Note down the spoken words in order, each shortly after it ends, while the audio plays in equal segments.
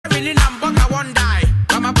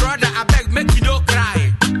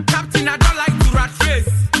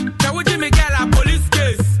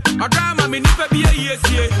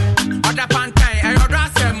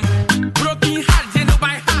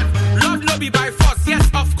by force, yes,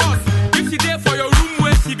 of course. If she there for your room,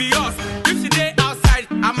 where she be yours. If she there outside,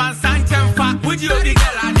 I'm on Sanchez fat. Would you be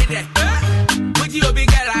girl, I need it? Would you be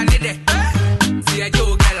girl, I need it? See a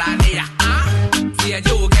Joe girl, I need it. See a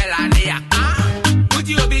Joe girl, I need it. Would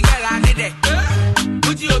you be girl, I need it?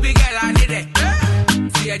 Would you be girl, I need it?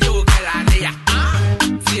 See a Joe girl, I need it.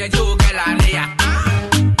 See a Joe girl, I need it.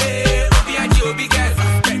 Be a Joe big girl.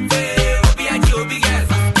 Be a Joe big girl.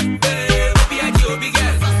 Be a Joe big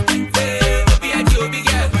girl. Be a Joe big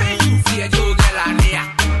girl. See a Joe girl, I need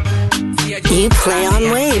it. You play on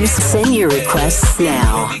waves. Send your requests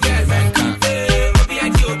now.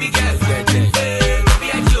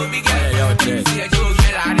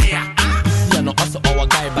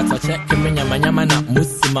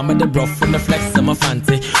 Mama the bro from the flex of my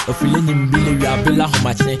fancy. Or feeling in Billy, we are Billa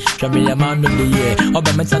Homache. Trammy a man of the year. Or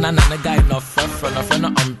by Machana and a guy not front of an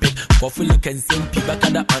unpick. For fully can sing people at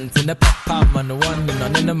the aunt in the papa man, the one and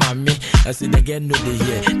none in the mammy. I see the again of the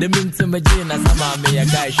year. The mean to my gene as a mammy, a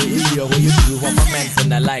guy, she is your way you do what my men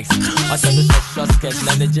and the likes. What are the short sketch,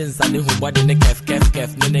 and the jeans and the who body in the kef,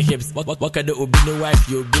 in the hips. What can the obi the wife,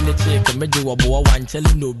 you be the chick, and make you a boy one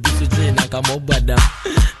chilling no bitch to Jane, I come up with them.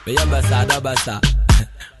 Be a basa.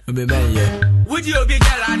 Would you be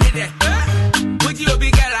girl, I need it? Would you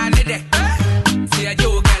be girl, I need it? See a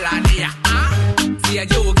Joe girl, I need it. See a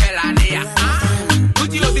Joe girl, I need it.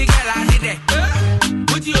 Would you be girl, I need it?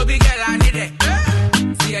 Would you be girl, I need it?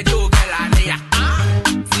 See a Joe girl, I need it.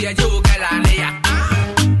 See a Joe girl, I need it.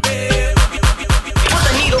 Put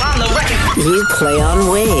the needle on the record. You play on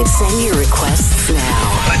waves. Send your requests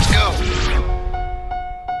now. Let's go.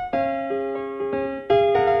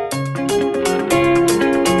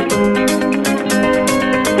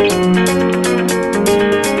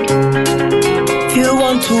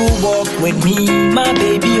 To walk with me, my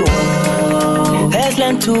baby, oh. Let's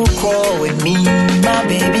learn to crawl with me, my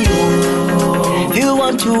baby, oh. If you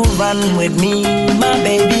want to run with me, my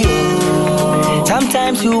baby, oh.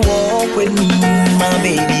 Sometimes you walk with me, my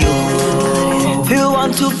baby, oh. If you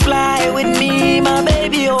want to fly with me, my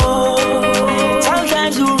baby, oh.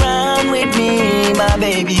 Sometimes you run with me, my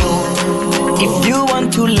baby, oh. If you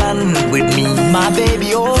want to land with me, my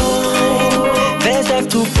baby, oh. Let's have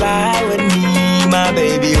to fly with me, my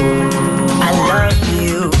baby, oh. I love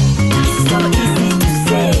you. It's so easy to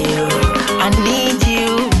say, oh. I need you.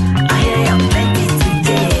 I hear I'm plenty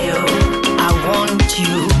today, oh. I want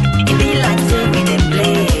you. It be like taking a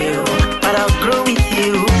play, oh. But I'll grow with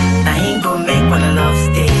you. I ain't gon' make one love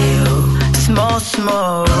stay, oh.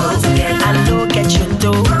 Small. I know get your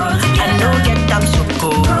dough. I know get them so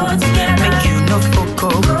cool. Make you no foco.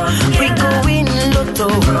 We go in lotto.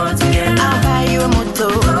 I'll buy you a moto.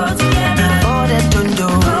 Before the tundo.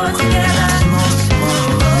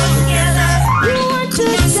 You want to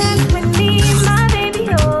dance with me, my baby,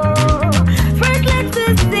 oh. First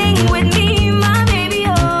let's sing with me, my baby,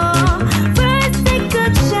 oh. First take a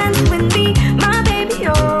chance with me, my baby,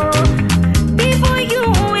 oh. Before you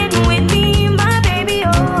win with me, my baby,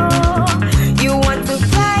 oh. You want to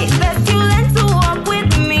fly, best you learn to walk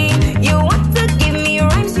with me. You want to give me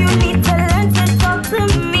rhymes, you need to learn to talk to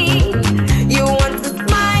me. You want to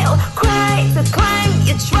smile, cry, to climb,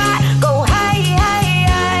 you try, go high, high,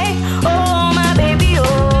 high. Oh, my baby, oh.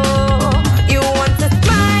 You want to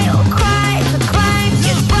smile, cry, to climb,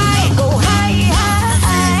 you try, go high, high,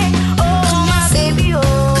 high. Oh, my baby, oh.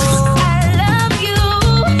 I love you.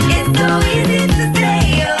 It's so easy to say,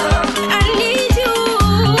 oh. I need you.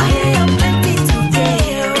 I hear I'm plenty today,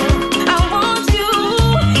 oh. I want you.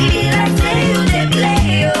 It be like say you they play,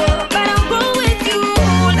 oh. But I'll grow with you.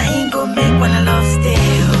 I ain't gon' make one love stay,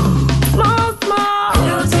 oh. Small.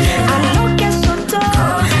 I know get so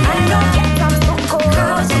tall. I know get some so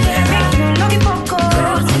cold. Make you know the poco.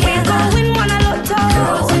 We go win one a lotto.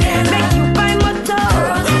 Make you buy moto.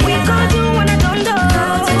 We go do one a dondo.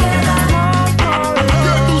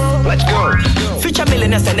 Let's go. Future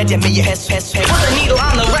millionaires and let me your head. Put the needle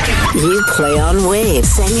on the record. You play on waves.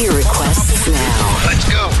 Send your requests now. Let's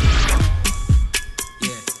go.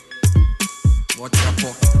 Watch your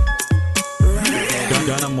pop.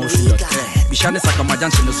 Ghana motion. Bishane Sakama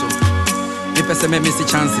Junction so. Me pese me miss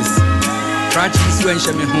chances. Franchise you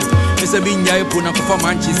and me home. Me say be nyai puna for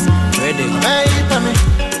manches. Ready. Hey, Pami.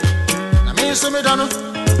 Na me so me dano.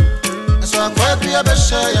 So I quite be a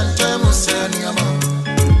besha and tell me say ni ama.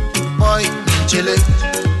 Boy, chile.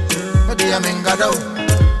 But the amengado.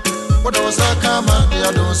 What was a kama? The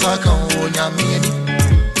other saka wonya me.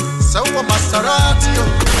 So what Maserati?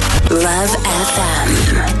 Love FM.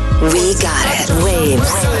 We got it.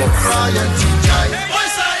 Waves.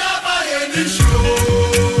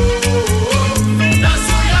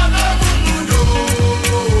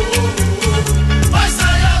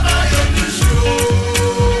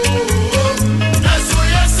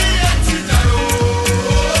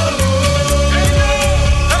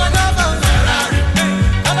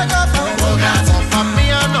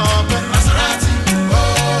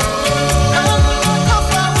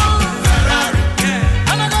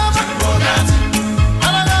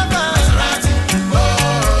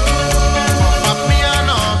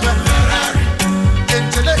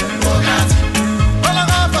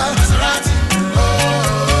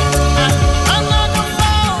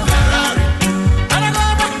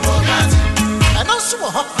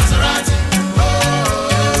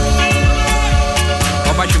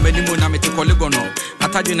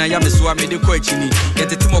 Mataju na yam so amede ko achini.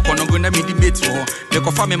 Yete timo kono go na me di mate ho. Me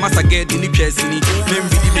ko fa me master get ni twasini. Me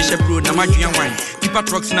mbidi be shebro na madwan wan. Tipa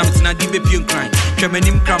trucks na mtina di be pien cry.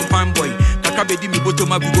 Twemanim crampan boy. Kakra be di me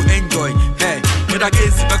bottom abi go enjoy. Hey, me da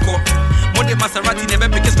against beko. Monday Maserati never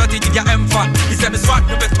pick a strategy ya emfa. He said me swat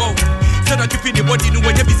no beto. Said I keep in the body no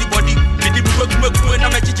when you busy body. Me di bugo kume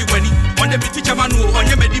na me chichi weni. On the teacher man no on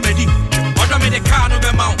your medi. Order me the car no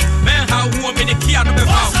be mount. Man how who me the Kia no be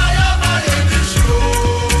found.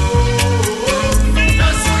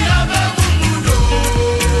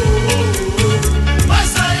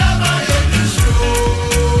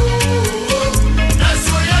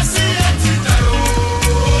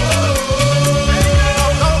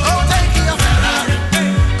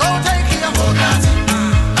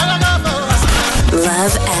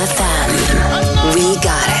 Love FM. We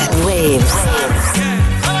got it. Waves.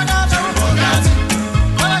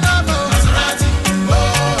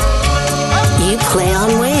 You play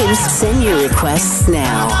on Waves. Send your requests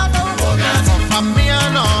now.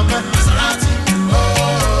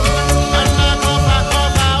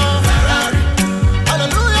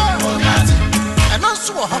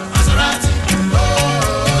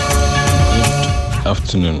 Good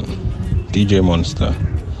afternoon, DJ Monster.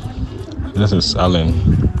 This is Alan.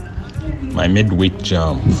 My midweek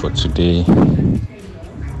jam for today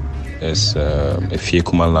is Efie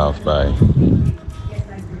Kuma Love by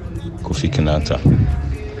Kofi Kinata.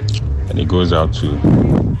 And it goes out to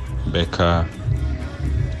Becca,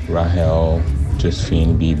 Rahel,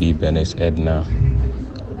 Josephine, BB, Bennett, Edna,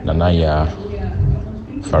 Nanaya,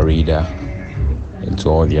 Farida, and to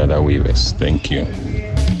all the other weavers. Thank you.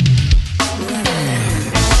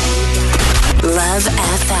 Love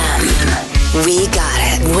FM. We got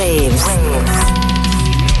it. Waves.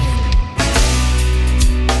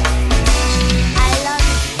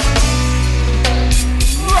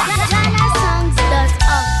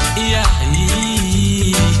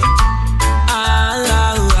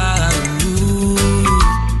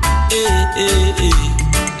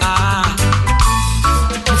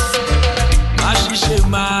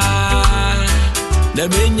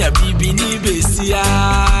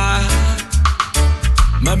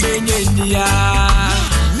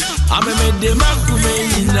 I'm a made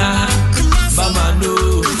makumena, Bamano.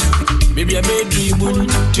 Maybe I made dream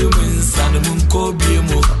to mins and munko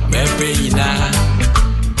bimo, Mepeina.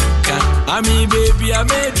 Ami baby, I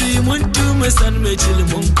made dream to miss and Mitchell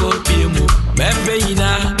munko bimo,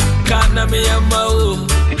 Mepeina. Kana me a mo.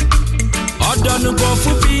 Odon go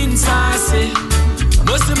for being sassy.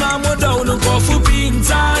 Most of my mother don't go for being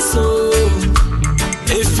sassy.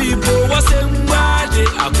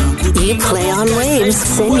 You play on Waves.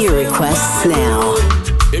 Send your requests now.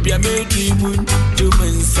 Baby, I made you moon, 2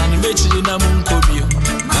 months and made you in a moon cobio.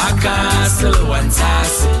 I can't sell one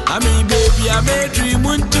sass. I mean, baby, I made you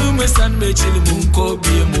moon, 2 months and made you in a moon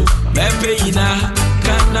cobio. Mepeina,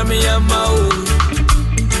 can't me a mao.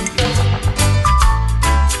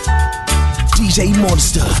 DJ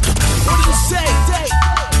Monster. What do you say?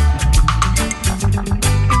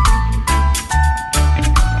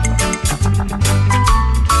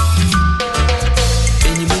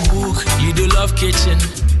 Love kitchen,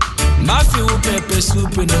 Matthew pepper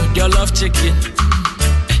soup, your love chicken.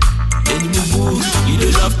 You do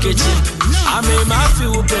love kitchen. I mean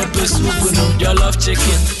Matthew pepper soup, your love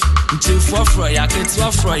chicken. Until for fry, I get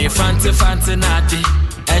to fry, fancy natty.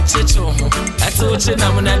 At Chicho, at Ocean,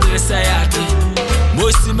 I'm an address I had.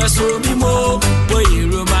 Most of my soul me more, boy,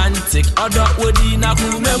 romantic. Other would in a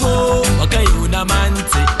kumemo, okay,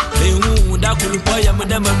 unamantic. They would have could boy, I'm with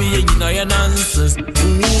them, you know your nonsense.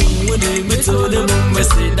 When they told them, I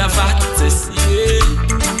say the fact is,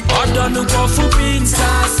 yeah. Other no go for being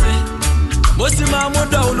sassy. Most of my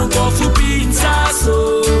mother no go for being sassy.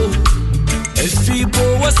 If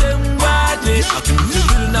people was somebody, I could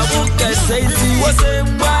feel na book I say, was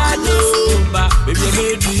somebody. Baby, I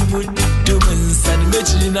made you do and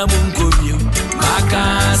make you na munkobio. I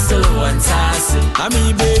can't sell one sassy. I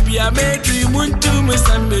mean, baby, I made you to me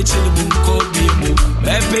and make you munkobio.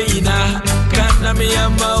 Baby, na can't na me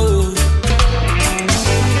amao.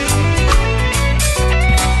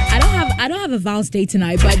 I don't have a Val's Day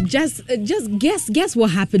tonight, but just guess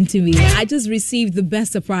what happened to me. I just received the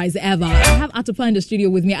best surprise ever. I have Atopanga in the studio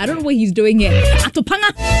with me. I don't know what he's doing here.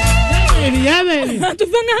 Atopanga! Yeah, baby.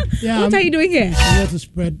 Atopanga! Yeah, what are you doing here? I'm here to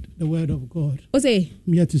spread the word of God. What's it?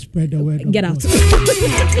 I'm here to spread the word of Get God. out.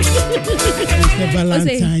 Mr.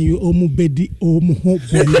 Valentine, you omu bedi omu hope.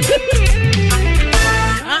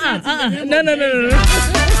 No.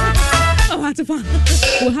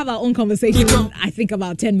 We'll have our own conversation in, I think,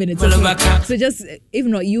 about 10 minutes. Okay? So just, if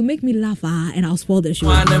not, you make me laugh and I'll spoil the show.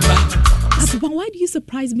 Atupan, why do you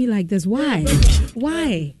surprise me like this? Why?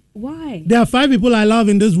 Why? There are 5 people I love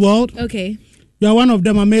in this world. Okay. You are one of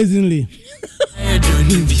them amazingly.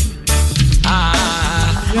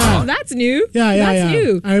 Oh, that's new. That's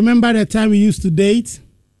new. I remember the time we used to date.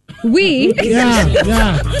 We?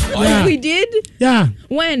 Yeah. We did? Yeah.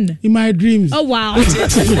 When? In my dreams. Oh, wow.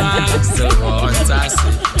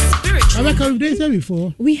 Becca, we've dated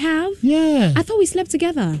before. We have? Yeah. I thought we slept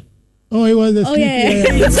together. Oh, it was a sleep. Yeah.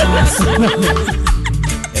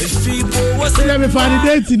 Let me find the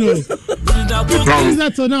date, you know.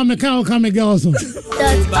 That's so now I can't come again also.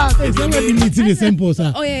 That's up. Hey, somebody meeting the simple,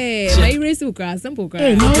 sir. Oh, yeah. My race to class, simple class.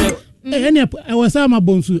 Hey, no. Hey, I was saying my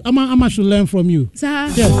bonsu. I should learn from you. Sir?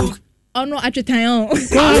 Yes. Oh, no, at your time. Well,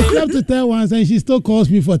 I slept to tell once and she still calls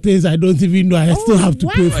me for things I don't even know. I still have to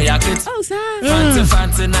pay for. Oh, sir.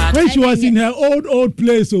 When she was in her old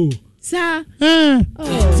place, oh. Sir.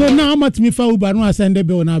 So now I'm at me for Uber. No, I send the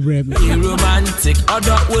bill now, brave. Romantic.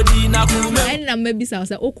 And I'm maybe so.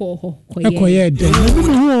 Oh, yeah.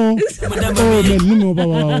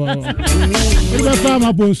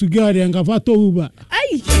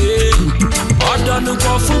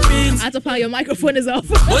 Atopa, your microphone is off.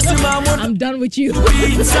 I'm done with you.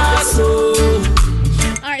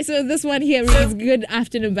 All right, so this one here reads, good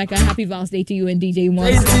afternoon, Becca. Happy Val's Day to you and DJ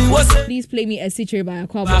Monster. Please play me a Citre by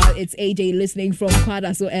Aquaba. It's AJ listening from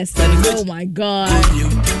Quadaso Estate. Oh my God.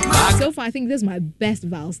 So far, I think this is my best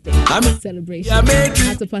Val's Day celebration.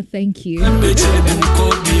 Atopa, thank you.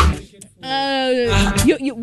 You